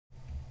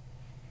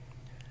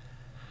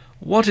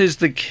What is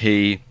the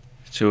key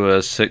to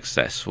a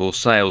successful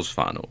sales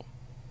funnel?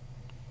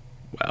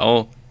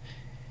 Well,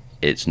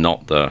 it's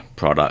not the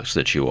products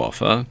that you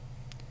offer.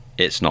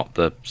 It's not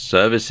the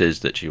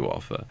services that you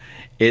offer.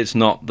 It's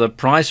not the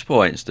price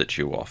points that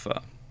you offer.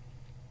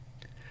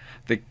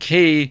 The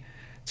key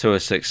to a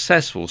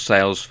successful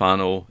sales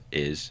funnel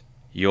is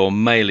your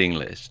mailing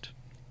list.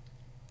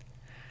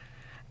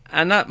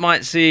 And that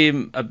might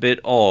seem a bit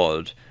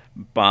odd,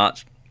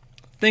 but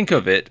think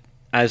of it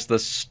as the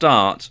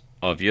start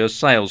of your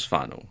sales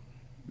funnel,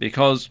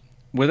 because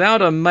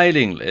without a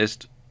mailing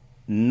list,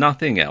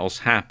 nothing else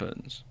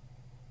happens.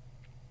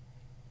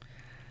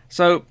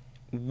 So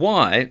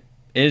why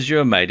is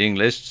your mailing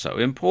list so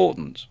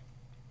important?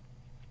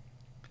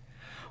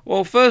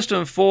 Well, first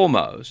and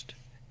foremost,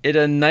 it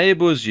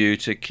enables you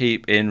to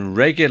keep in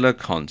regular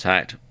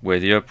contact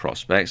with your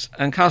prospects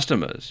and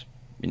customers.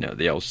 You know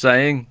the old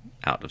saying,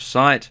 out of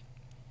sight,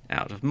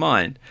 out of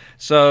mind.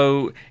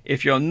 So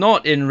if you're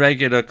not in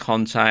regular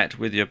contact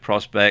with your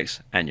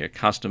prospects and your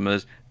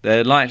customers,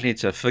 they're likely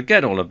to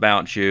forget all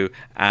about you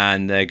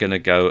and they're going to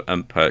go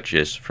and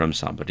purchase from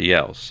somebody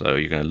else. So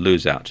you're going to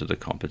lose out to the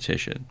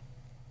competition.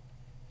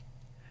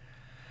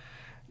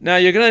 Now,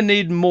 you're going to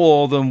need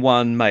more than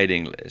one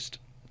mailing list.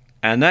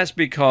 And that's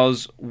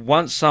because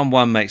once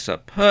someone makes a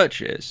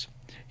purchase,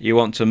 you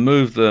want to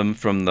move them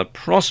from the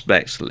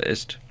prospects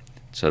list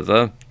to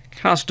the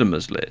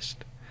customers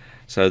list,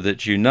 so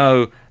that you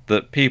know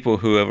that people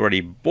who have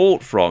already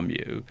bought from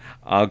you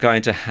are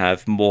going to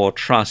have more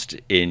trust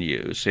in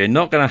you. So you're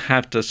not going to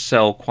have to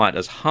sell quite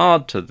as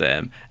hard to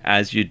them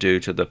as you do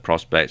to the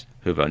prospects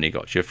who've only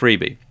got your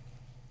freebie.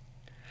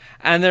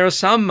 And there are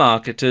some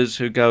marketers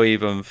who go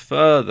even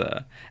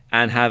further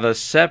and have a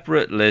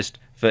separate list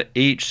for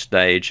each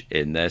stage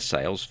in their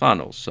sales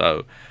funnel.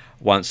 So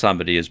once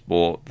somebody has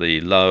bought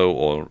the low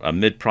or a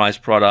mid-price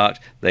product,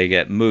 they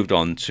get moved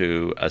on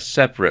to a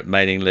separate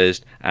mailing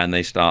list and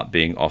they start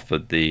being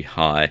offered the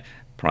high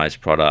price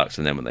products.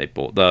 And then when they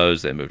bought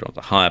those, they moved on to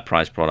the higher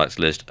price products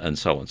list and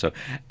so on. So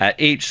at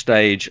each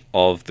stage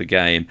of the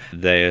game,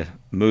 they're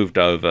moved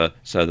over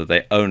so that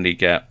they only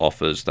get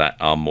offers that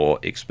are more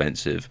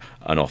expensive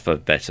and offer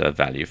better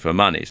value for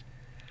money.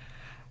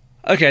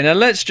 Okay, now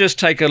let's just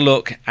take a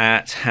look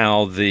at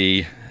how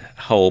the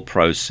whole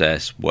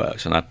process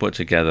works, and I put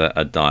together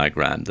a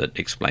diagram that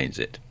explains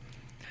it.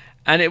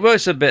 And it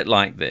works a bit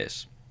like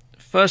this.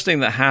 First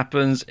thing that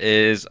happens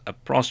is a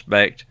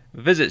prospect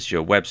visits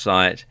your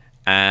website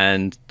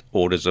and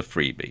orders a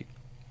freebie.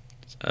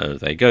 So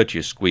they go to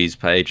your squeeze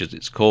page, as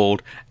it's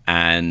called,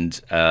 and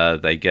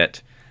they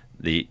get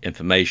the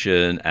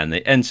information and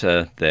they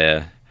enter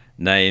their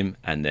name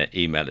and their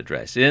email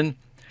address in,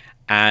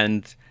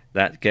 and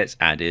that gets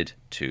added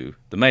to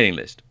the mailing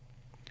list.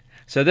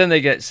 So then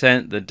they get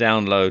sent the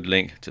download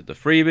link to the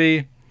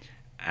freebie,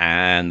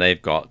 and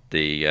they've got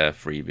the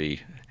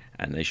freebie,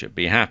 and they should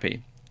be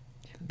happy.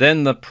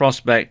 Then the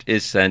prospect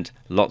is sent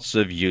lots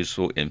of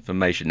useful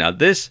information. Now,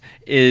 this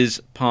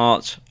is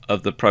part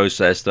of the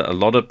process that a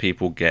lot of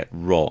people get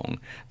wrong.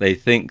 They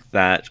think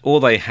that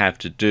all they have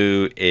to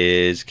do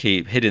is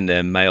keep hitting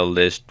their mail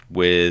list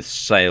with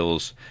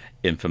sales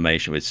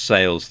information, with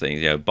sales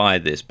things, buy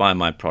this, buy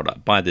my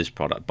product, buy this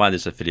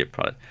affiliate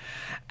product,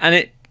 and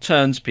it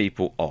turns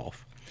people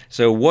off.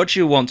 So what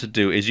you want to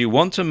do is you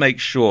want to make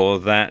sure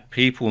that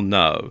people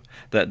know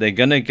that they're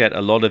going to get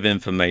a lot of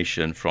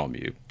information from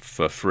you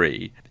for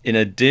free, in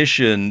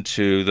addition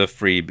to the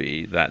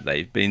freebie that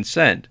they've been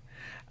sent.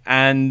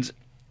 And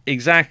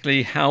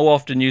exactly how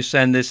often you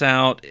send this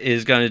out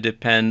is going to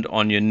depend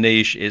on your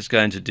niche. It's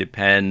going to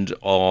depend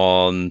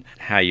on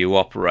how you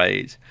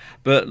operate.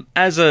 But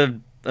as a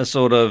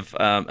sort of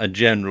a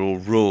general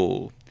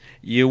rule,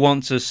 you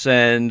want to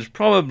send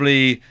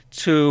probably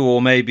 2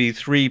 or maybe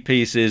 3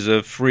 pieces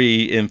of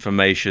free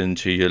information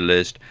to your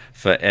list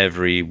for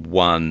every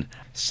 1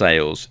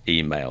 sales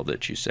email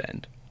that you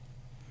send.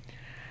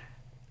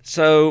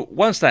 So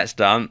once that's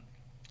done,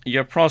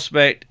 your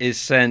prospect is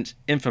sent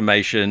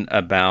information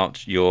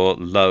about your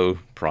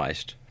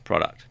low-priced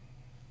product.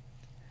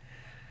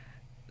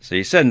 So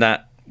you send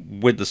that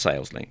with the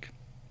sales link.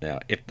 Now,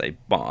 if they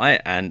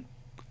buy, and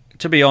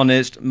to be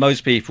honest,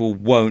 most people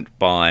won't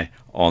buy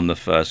on the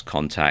first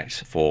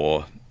contact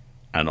for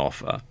an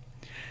offer.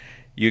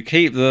 You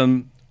keep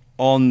them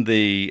on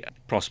the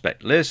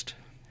prospect list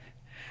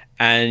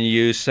and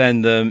you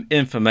send them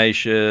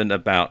information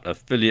about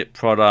affiliate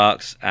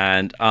products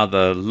and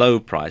other low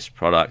price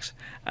products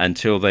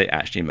until they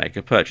actually make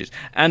a purchase.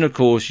 And of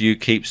course, you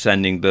keep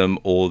sending them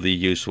all the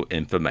useful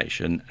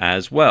information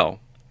as well.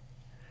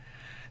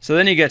 So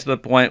then you get to the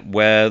point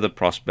where the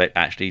prospect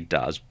actually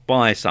does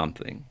buy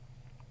something.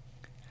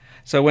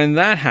 So when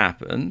that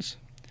happens,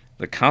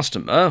 the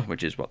customer,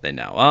 which is what they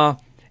now are,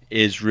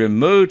 is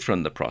removed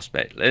from the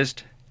prospect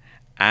list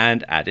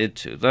and added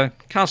to the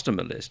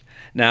customer list.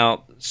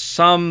 Now,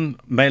 some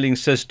mailing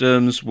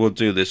systems will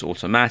do this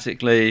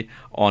automatically.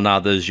 On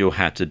others, you'll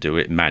have to do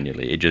it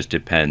manually. It just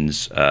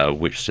depends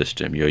which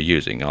system you're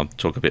using. I'll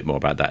talk a bit more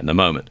about that in a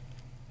moment.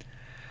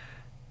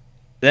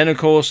 Then, of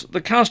course,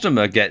 the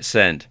customer gets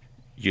sent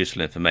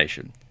useful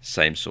information,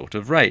 same sort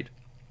of rate.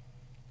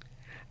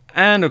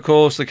 And of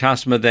course, the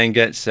customer then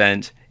gets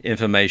sent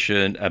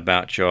information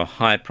about your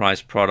high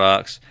price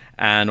products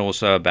and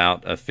also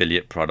about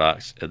affiliate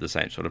products at the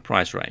same sort of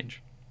price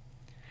range.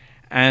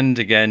 And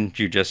again,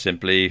 you just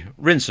simply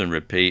rinse and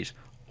repeat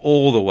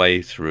all the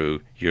way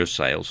through your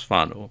sales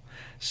funnel.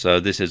 So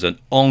this is an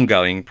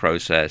ongoing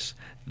process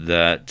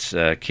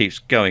that keeps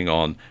going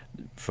on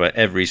for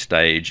every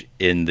stage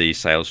in the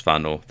sales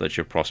funnel that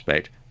your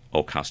prospect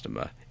or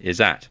customer is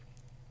at.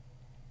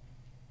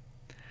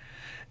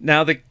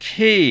 Now, the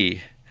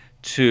key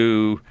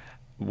to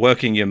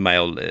working your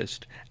mail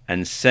list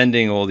and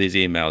sending all these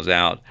emails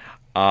out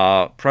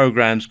are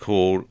programs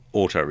called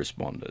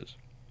autoresponders.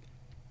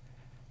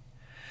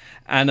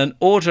 And an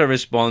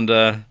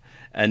autoresponder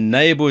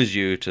enables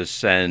you to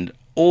send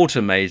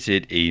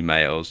automated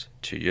emails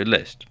to your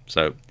list.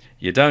 So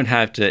you don't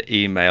have to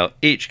email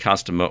each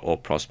customer or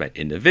prospect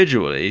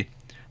individually.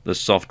 The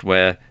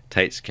software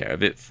takes care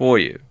of it for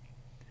you.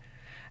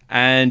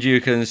 And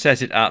you can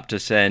set it up to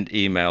send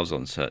emails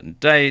on certain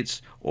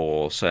dates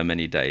or so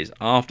many days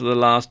after the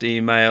last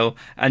email.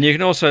 And you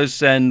can also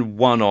send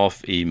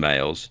one-off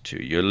emails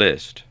to your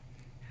list.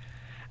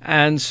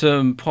 And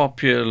some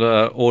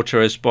popular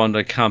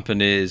autoresponder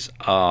companies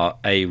are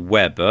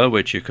Aweber,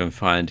 which you can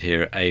find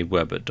here at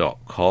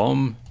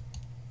aweber.com,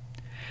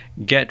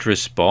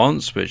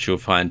 GetResponse, which you'll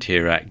find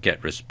here at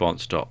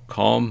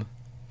getresponse.com,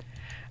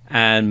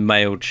 and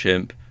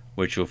MailChimp,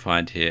 which you'll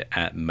find here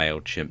at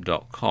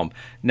mailchimp.com.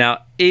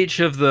 Now, each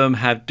of them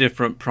have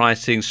different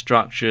pricing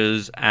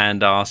structures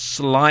and are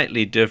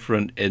slightly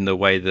different in the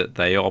way that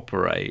they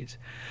operate.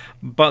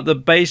 But the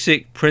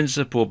basic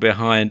principle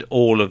behind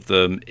all of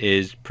them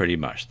is pretty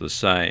much the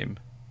same.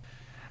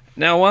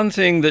 Now, one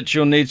thing that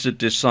you'll need to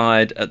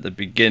decide at the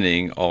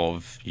beginning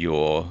of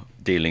your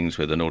dealings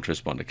with an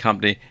autoresponder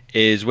company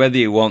is whether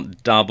you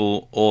want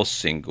double or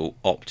single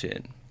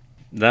opt-in.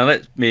 Now,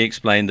 let me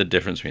explain the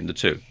difference between the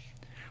two.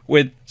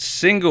 With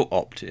single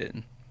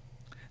opt-in,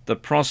 the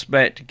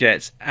prospect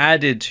gets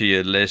added to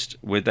your list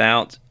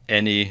without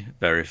any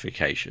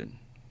verification.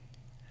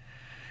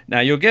 Now,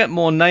 you'll get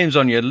more names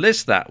on your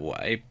list that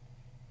way,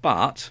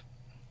 but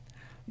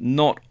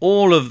not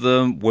all of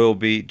them will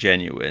be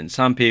genuine.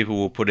 Some people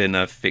will put in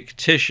a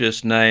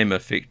fictitious name, a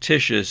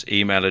fictitious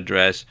email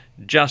address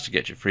just to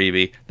get your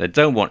freebie. They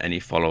don't want any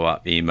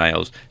follow-up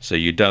emails, so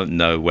you don't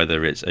know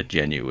whether it's a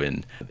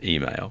genuine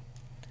email.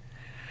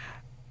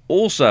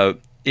 Also,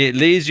 it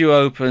leaves you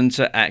open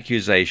to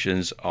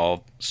accusations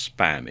of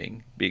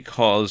spamming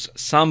because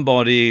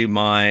somebody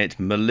might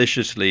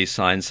maliciously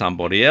sign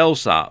somebody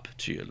else up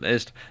to your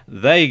list.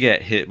 They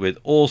get hit with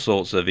all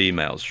sorts of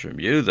emails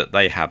from you that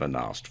they haven't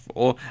asked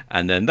for,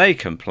 and then they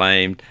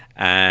complain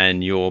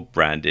and you're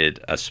branded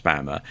a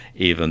spammer,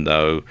 even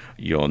though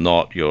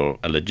you're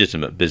a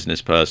legitimate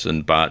business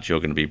person, but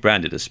you're going to be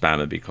branded a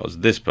spammer because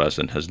this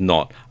person has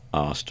not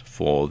asked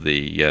for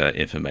the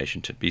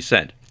information to be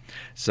sent.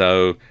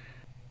 So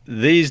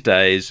these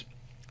days,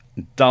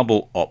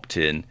 double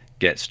opt-in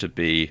gets to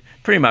be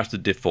pretty much the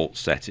default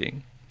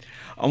setting.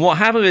 And what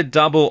happens with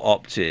double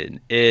opt-in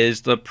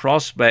is the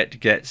prospect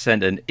gets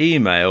sent an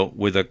email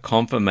with a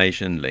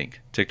confirmation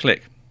link to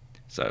click.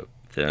 So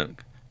if they don't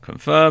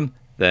confirm,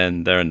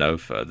 then there are no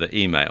further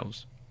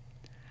emails.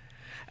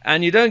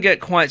 And you don't get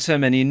quite so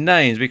many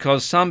names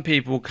because some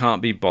people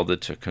can't be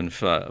bothered to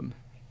confirm.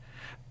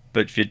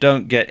 But if you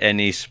don't get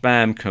any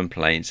spam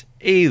complaints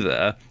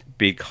either,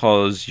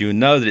 because you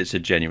know that it's a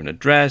genuine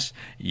address,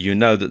 you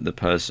know that the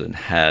person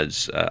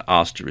has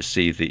asked to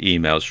receive the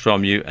emails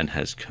from you and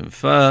has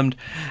confirmed,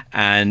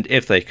 and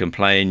if they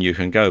complain, you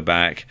can go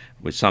back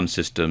with some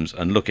systems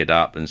and look it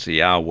up and see,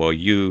 well,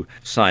 you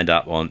signed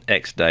up on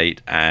X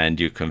date and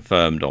you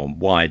confirmed on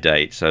Y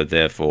date, so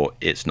therefore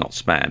it's not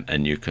spam,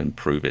 and you can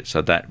prove it.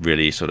 So that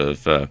really sort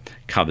of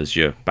covers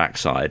your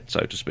backside,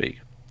 so to speak.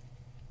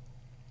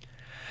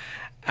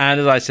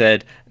 And as I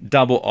said,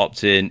 double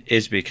opt-in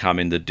is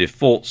becoming the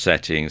default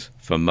settings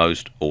for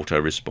most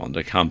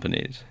autoresponder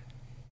companies.